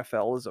in the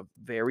NFL is a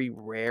very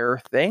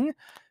rare thing,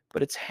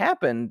 but it's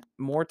happened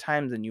more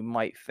times than you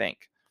might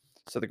think.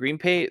 So the Green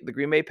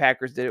Bay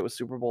Packers did it with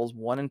Super Bowls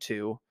 1 and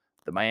 2.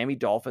 The Miami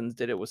Dolphins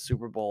did it with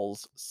Super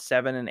Bowls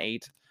 7 and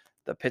 8.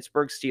 The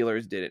Pittsburgh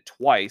Steelers did it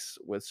twice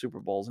with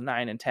Super Bowls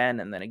 9 and 10,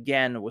 and then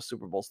again with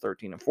Super Bowls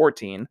 13 and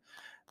 14.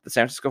 The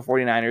San Francisco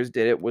 49ers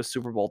did it with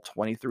Super Bowl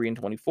 23 and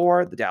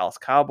 24. The Dallas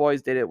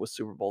Cowboys did it with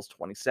Super Bowls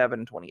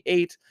 27 and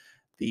 28.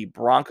 The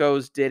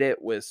Broncos did it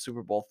with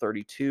Super Bowl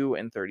 32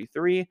 and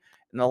 33.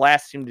 And the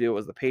last team to do it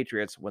was the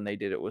Patriots when they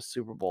did it with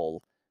Super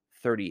Bowl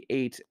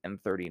 38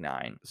 and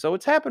 39. So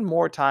it's happened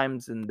more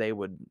times than they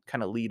would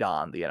kind of lead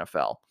on the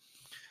NFL.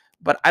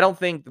 But I don't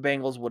think the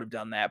Bengals would have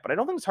done that. But I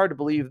don't think it's hard to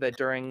believe that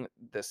during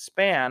the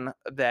span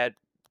that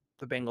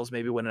the Bengals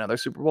maybe win another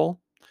Super Bowl.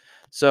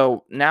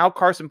 So now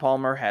Carson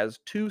Palmer has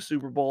 2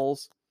 Super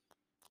Bowls.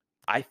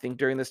 I think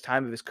during this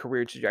time of his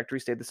career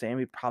trajectory stayed the same,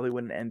 he'd probably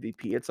win an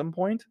MVP at some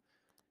point.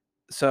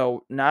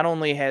 So not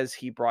only has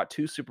he brought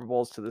 2 Super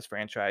Bowls to this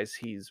franchise,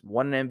 he's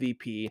won an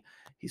MVP.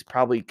 He's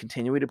probably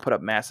continuing to put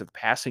up massive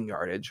passing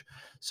yardage.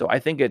 So I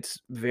think it's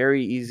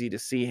very easy to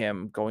see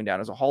him going down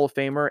as a Hall of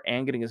Famer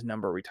and getting his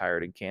number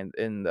retired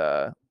in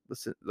the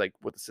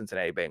with the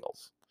Cincinnati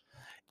Bengals.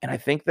 And I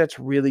think that's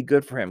really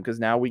good for him because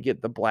now we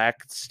get the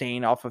black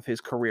stain off of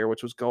his career,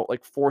 which was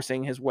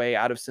forcing his way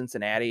out of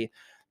Cincinnati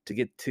to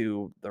get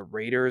to the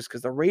Raiders.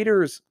 Because the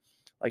Raiders,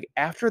 like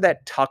after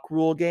that Tuck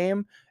rule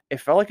game, it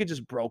felt like it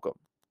just broke them.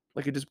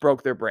 Like it just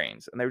broke their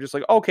brains. And they were just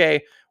like,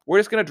 okay, we're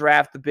just going to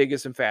draft the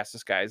biggest and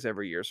fastest guys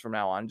every years from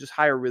now on. Just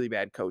hire really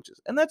bad coaches.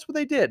 And that's what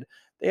they did.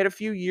 They had a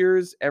few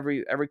years,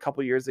 every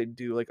couple of years, they'd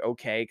do like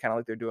okay, kind of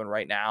like they're doing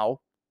right now.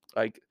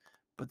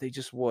 But they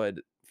just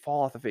would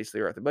fall off the face of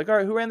the earth. They'd be like, all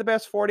right, who ran the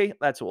best 40?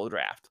 That's who we'll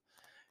draft.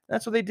 And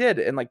that's what they did.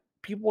 And like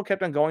people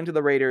kept on going to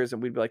the Raiders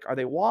and we'd be like, are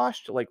they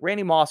washed? Like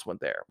Randy Moss went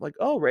there. Like,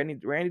 oh,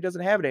 Randy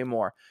doesn't have it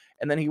anymore.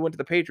 And then he went to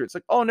the Patriots.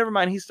 Like, oh, never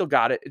mind. He's still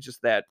got it. It's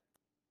just that,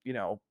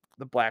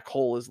 the black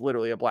hole is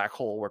literally a black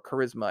hole where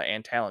charisma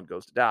and talent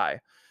goes to die.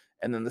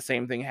 And then the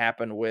same thing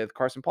happened with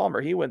Carson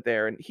Palmer. He went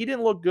there and he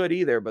didn't look good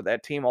either, but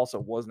that team also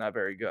was not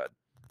very good.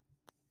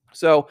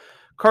 So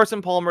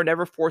Carson Palmer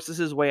never forces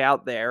his way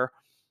out there.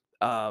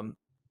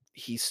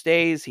 He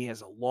stays. He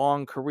has a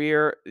long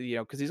career,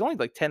 because he's only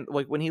like 10.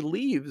 Like when he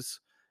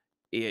leaves,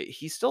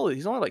 he's only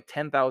like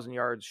 10,000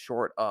 yards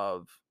short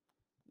of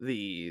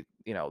the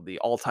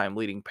all-time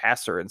leading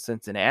passer in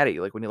Cincinnati,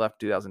 like when he left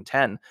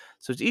 2010.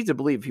 So it's easy to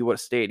believe if he would have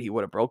stayed, he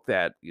would have broke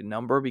that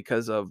number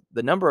because of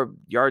the number of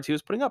yards he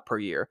was putting up per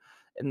year.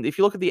 And if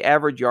you look at the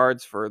average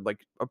yards for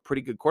like a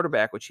pretty good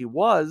quarterback, which he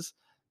was,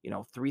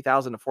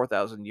 3,000 to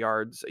 4,000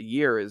 yards a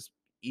year is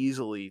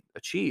easily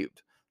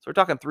achieved. So we're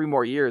talking 3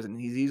 more years and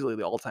he's easily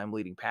the all-time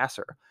leading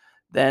passer.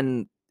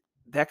 Then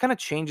that kind of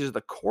changes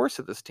the course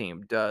of this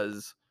team.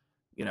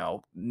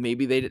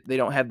 Maybe they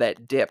don't have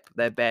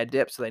that bad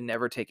dip, so they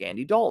never take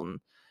Andy Dalton.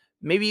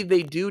 Maybe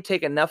they do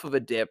take enough of a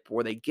dip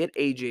where they get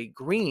AJ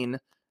Green,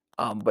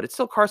 but it's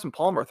still Carson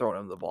Palmer throwing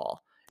him the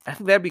ball. I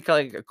think that'd be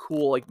kind of like a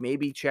cool, like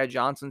maybe Chad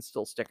Johnson's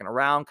still sticking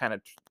around, kind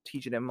of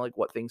teaching him like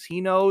what things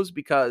he knows,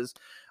 because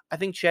I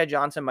think Chad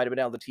Johnson might have been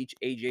able to teach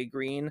AJ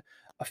Green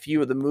a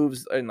few of the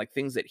moves and like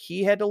things that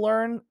he had to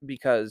learn,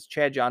 because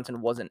Chad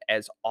Johnson wasn't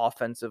as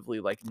offensively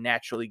like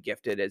naturally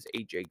gifted as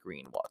AJ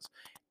Green was.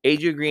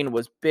 AJ Green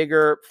was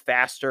bigger,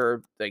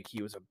 faster, like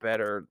he was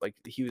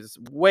he was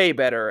way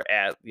better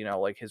at,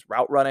 like his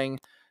route running,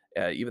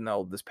 even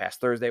though this past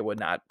Thursday would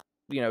not,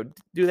 do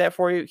that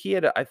for you. He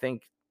had, I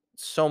think,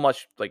 so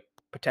much like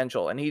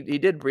potential, and he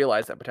did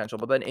realize that potential,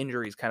 but then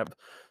injuries kind of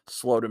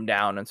slowed him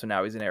down, and so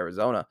now he's in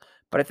Arizona.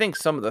 But I think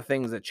some of the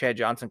things that Chad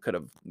Johnson could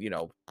have,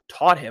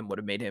 taught him would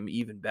have made him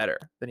even better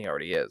than he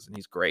already is, and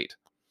he's great.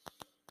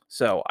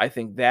 So I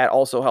think that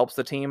also helps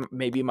the team.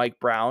 Maybe Mike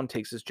Brown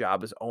takes his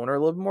job as owner a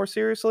little bit more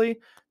seriously.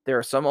 There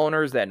are some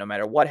owners that no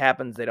matter what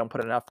happens, they don't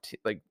put enough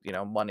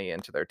money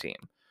into their team.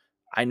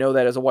 I know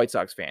that as a White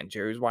Sox fan.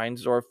 Jerry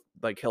Reinsdorf,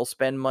 like he'll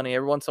spend money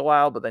every once in a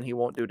while, but then he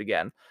won't do it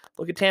again.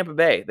 Look at Tampa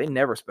Bay. They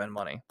never spend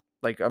money.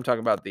 Like I'm talking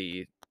about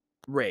the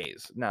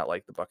Rays, not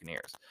like the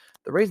Buccaneers.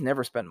 The Rays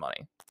never spend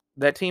money.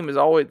 That team is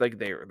always like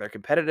they're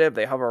competitive,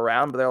 they hover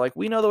around, but they're like,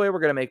 we know the way we're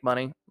gonna make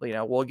money.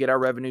 We'll get our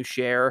revenue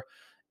share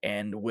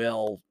and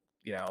we'll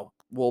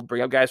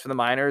bring up guys from the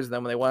minors, and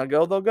then when they want to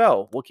go, they'll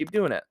go. We'll keep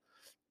doing it.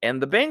 And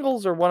the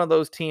Bengals are one of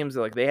those teams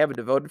that they have a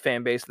devoted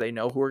fan base. They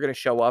know who are going to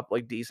show up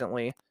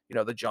decently.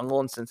 The jungle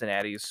in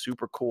Cincinnati is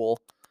super cool.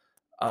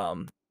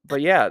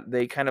 But yeah,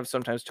 they kind of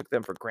sometimes took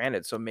them for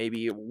granted. So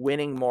maybe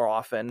winning more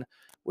often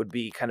would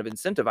be kind of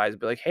incentivized.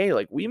 Be like, hey,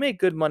 we make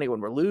good money when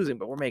we're losing,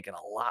 but we're making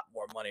a lot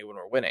more money when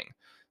we're winning.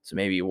 So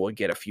maybe we'll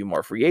get a few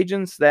more free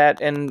agents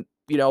and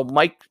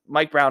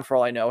Mike Brown, for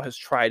all I know, has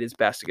tried his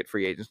best to get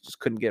free agents, just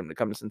couldn't get him to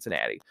come to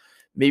Cincinnati.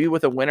 Maybe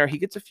with a winner, he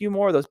gets a few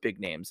more of those big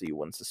names that you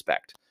wouldn't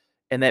suspect.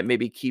 And that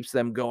maybe keeps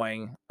them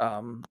going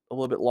a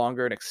little bit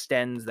longer and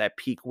extends that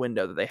peak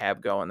window that they have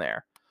going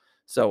there.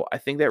 So I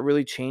think that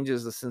really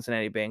changes the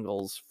Cincinnati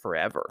Bengals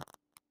forever.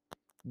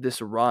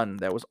 This run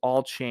that was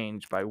all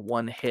changed by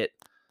one hit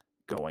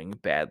going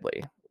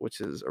badly, which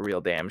is a real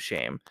damn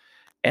shame.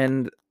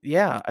 And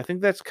yeah, I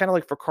think that's kind of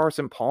like for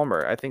Carson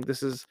Palmer. I think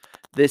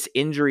this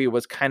injury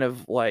was kind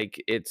of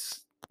like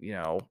it's,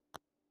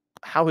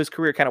 how his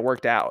career kind of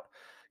worked out.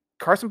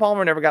 Carson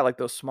Palmer never got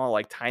those small,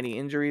 tiny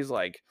injuries.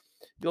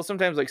 You'll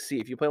sometimes see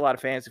if you play a lot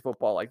of fantasy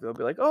football, they'll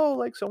be like,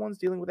 oh, someone's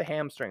dealing with a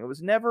hamstring. It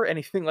was never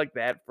anything like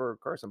that for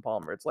Carson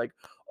Palmer. It's like,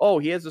 oh,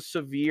 he has a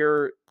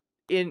severe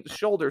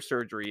shoulder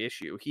surgery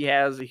issue.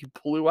 He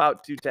blew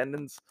out two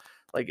tendons,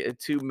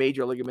 two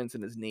major ligaments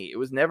in his knee. It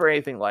was never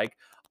anything like,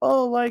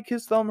 oh,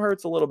 his thumb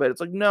hurts a little bit.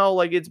 It's like, no,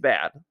 it's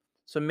bad.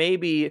 So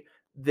maybe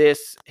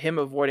him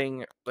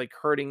avoiding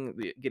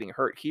getting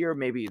hurt here,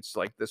 maybe it's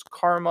this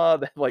karma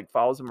that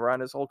follows him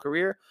around his whole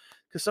career,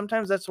 because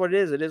sometimes that's what it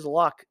is. It is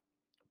luck.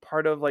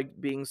 Part of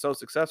being so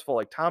successful,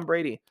 like Tom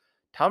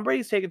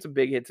Brady's taken some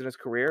big hits in his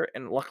career,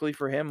 and luckily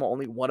for him,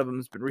 only one of them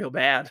has been real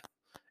bad,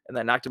 and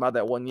that knocked him out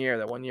that one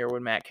year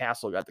when Matt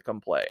Castle got to come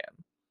play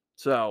in.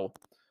 So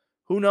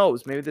who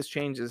knows, maybe this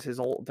changes his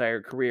whole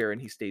entire career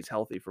and he stays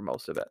healthy for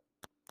most of it.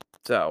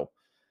 So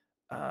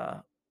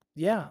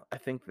yeah, I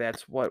think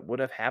that's what would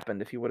have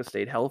happened if he would have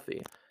stayed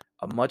healthy.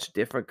 A much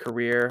different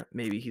career.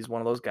 Maybe he's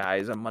one of those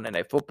guys on Monday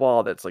Night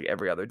Football that's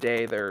every other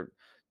day they're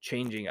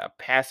changing a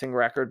passing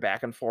record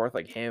back and forth,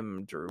 like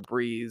him, Drew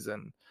Brees,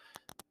 and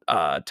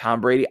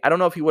Tom Brady. I don't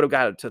know if he would have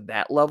got to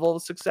that level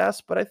of success,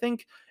 but I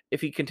think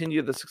if he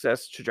continued the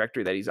success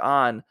trajectory that he's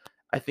on,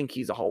 I think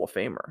he's a Hall of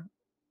Famer.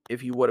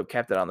 If he would have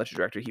kept it on the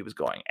trajectory he was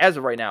going. As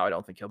of right now, I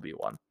don't think he'll be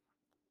one.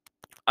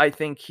 I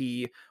think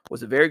he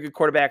was a very good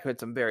quarterback who had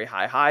some very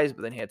high highs,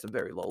 but then he had some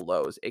very low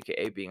lows,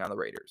 aka being on the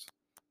Raiders.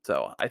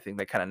 So I think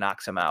that kind of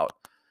knocks him out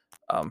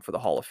for the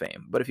Hall of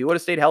Fame. But if he would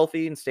have stayed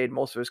healthy and stayed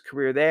most of his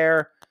career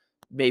there,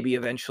 maybe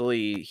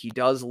eventually he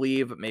does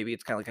leave, but maybe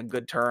it's kind of on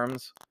good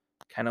terms.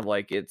 Kind of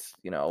it's,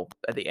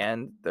 at the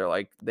end,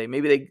 they're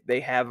they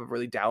have a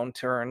really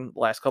downturn the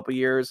last couple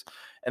years,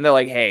 and they're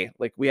like, hey,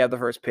 we have the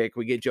first pick,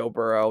 we get Joe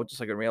Burrow, just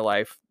like in real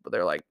life, but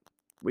they're like,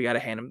 we got to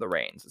hand him the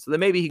reins. So then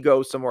maybe he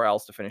goes somewhere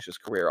else to finish his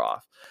career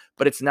off.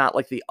 But it's not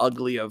the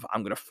ugly of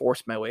I'm going to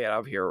force my way out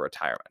of here or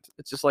retirement.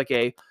 It's just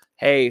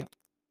hey,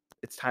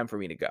 it's time for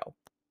me to go.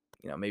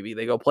 Maybe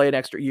they go play an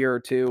extra year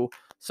or two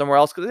somewhere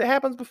else, because it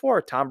happens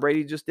before. Tom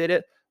Brady just did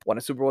it, won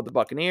a Super Bowl with the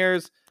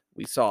Buccaneers.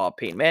 We saw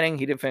Peyton Manning.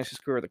 He didn't finish his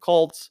career with the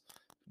Colts.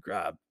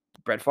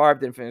 Brett Favre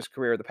didn't finish his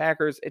career with the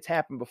Packers. It's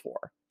happened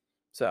before.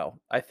 So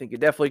I think it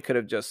definitely could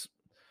have just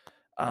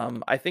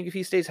I think if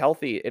he stays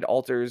healthy, it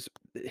alters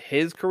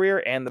his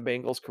career and the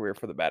Bengals' career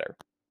for the better.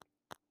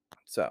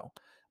 So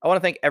I want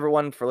to thank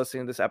everyone for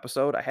listening to this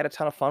episode. I had a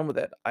ton of fun with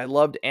it. I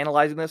loved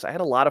analyzing this. I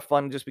had a lot of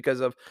fun just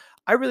because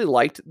I really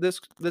liked this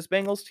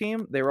Bengals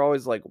team. They were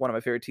always one of my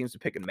favorite teams to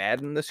pick in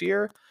Madden this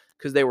year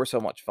because they were so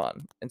much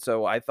fun. And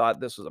so I thought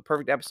this was a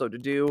perfect episode to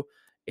do.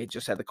 It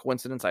just had the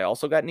coincidence I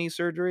also got knee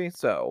surgery.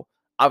 So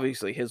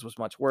obviously his was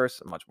much worse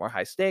and much more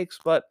high stakes,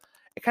 but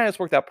it kind of just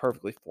worked out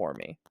perfectly for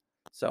me.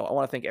 So I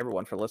want to thank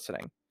everyone for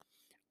listening.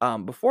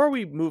 Before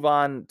we move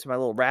on to my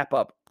little wrap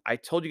up, I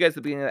told you guys at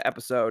the beginning of the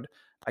episode,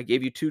 I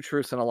gave you 2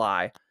 truths and a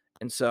lie.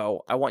 And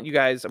so I'm going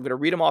to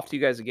read them off to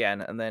you guys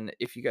again. And then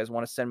if you guys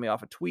want to send me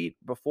off a tweet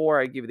before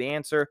I give you the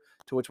answer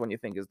to which one you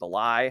think is the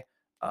lie,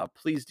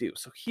 please do.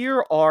 So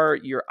here are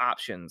your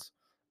options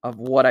of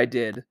what I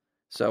did.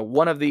 So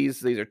one of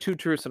these are 2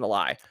 truths and a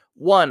lie.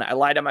 1, I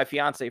lied to my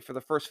fiance for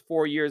the first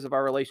 4 years of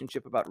our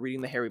relationship about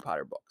reading the Harry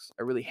Potter books.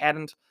 I really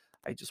hadn't.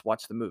 I just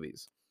watched the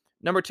movies.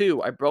 Number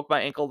 2, I broke my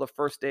ankle the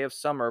first day of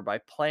summer by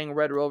playing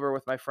Red Rover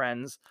with my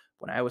friends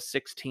when I was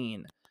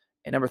 16.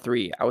 And number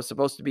 3, I was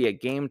supposed to be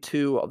at Game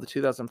 2 of the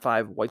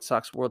 2005 White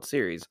Sox World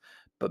Series,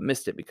 but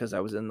missed it because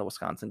I was in the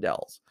Wisconsin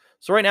Dells.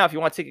 So right now, if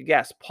you want to take a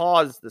guess,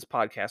 pause this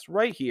podcast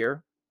right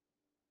here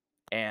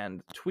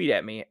and tweet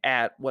at me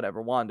at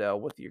whatever Wando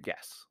with your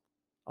guess.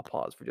 I'll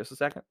pause for just a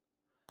second.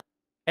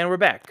 And we're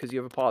back because you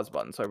have a pause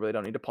button, so I really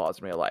don't need to pause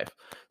in real life.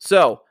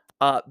 So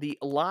the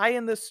lie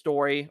in this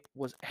story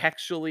was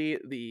actually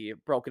the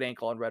broken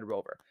ankle on Red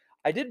Rover.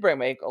 I did break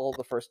my ankle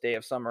the first day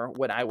of summer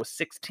when I was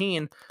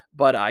 16,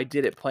 but I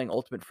did it playing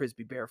ultimate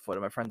frisbee barefoot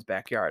in my friend's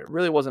backyard. It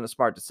really wasn't a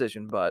smart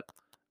decision, but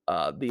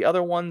the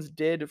other ones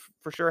did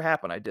for sure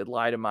happen. I did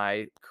lie to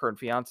my current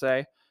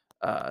fiance,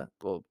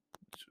 well,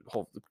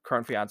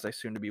 current fiance,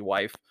 soon to be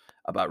wife,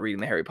 about reading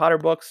the Harry Potter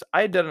books.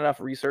 I had done enough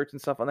research and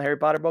stuff on the Harry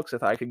Potter books. I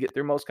thought I could get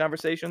through most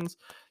conversations.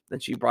 Then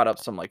she brought up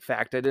some like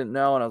fact I didn't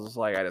know, and I was just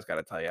like, I just got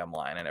to tell you, I'm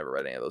lying. I never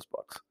read any of those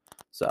books.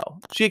 So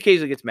she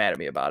occasionally gets mad at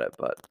me about it,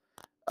 but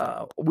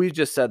we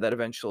just said that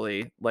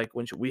eventually, like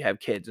when we have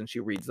kids and she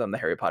reads them the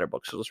Harry Potter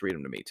books, she'll just read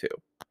them to me too,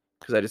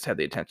 because I just have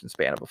the attention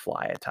span of a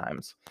fly at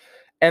times.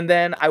 And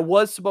then I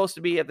was supposed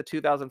to be at the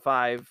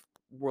 2005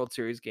 World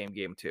Series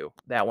game 2.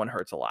 That one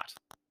hurts a lot.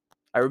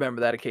 I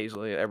remember that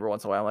occasionally, every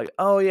once in a while. I'm like,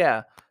 oh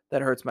yeah,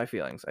 that hurts my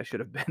feelings. I should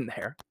have been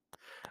there.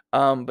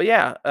 But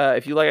yeah,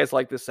 if you guys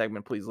like this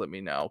segment, please let me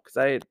know, because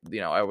I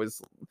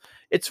always,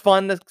 it's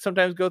fun to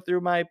sometimes go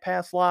through my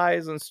past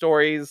lies and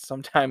stories.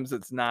 Sometimes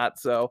it's not.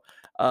 So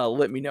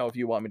let me know if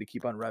you want me to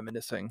keep on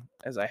reminiscing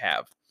as I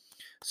have.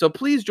 So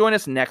please join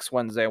us next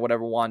Wednesday,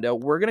 whatever, Wando.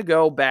 We're going to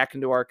go back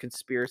into our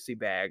conspiracy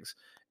bags,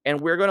 and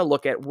we're going to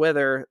look at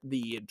whether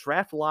the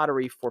draft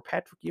lottery for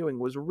Patrick Ewing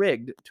was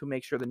rigged to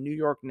make sure the New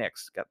York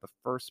Knicks got the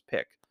first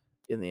pick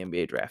in the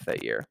NBA draft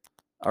that year.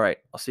 All right,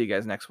 I'll see you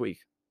guys next week.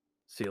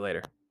 See you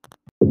later.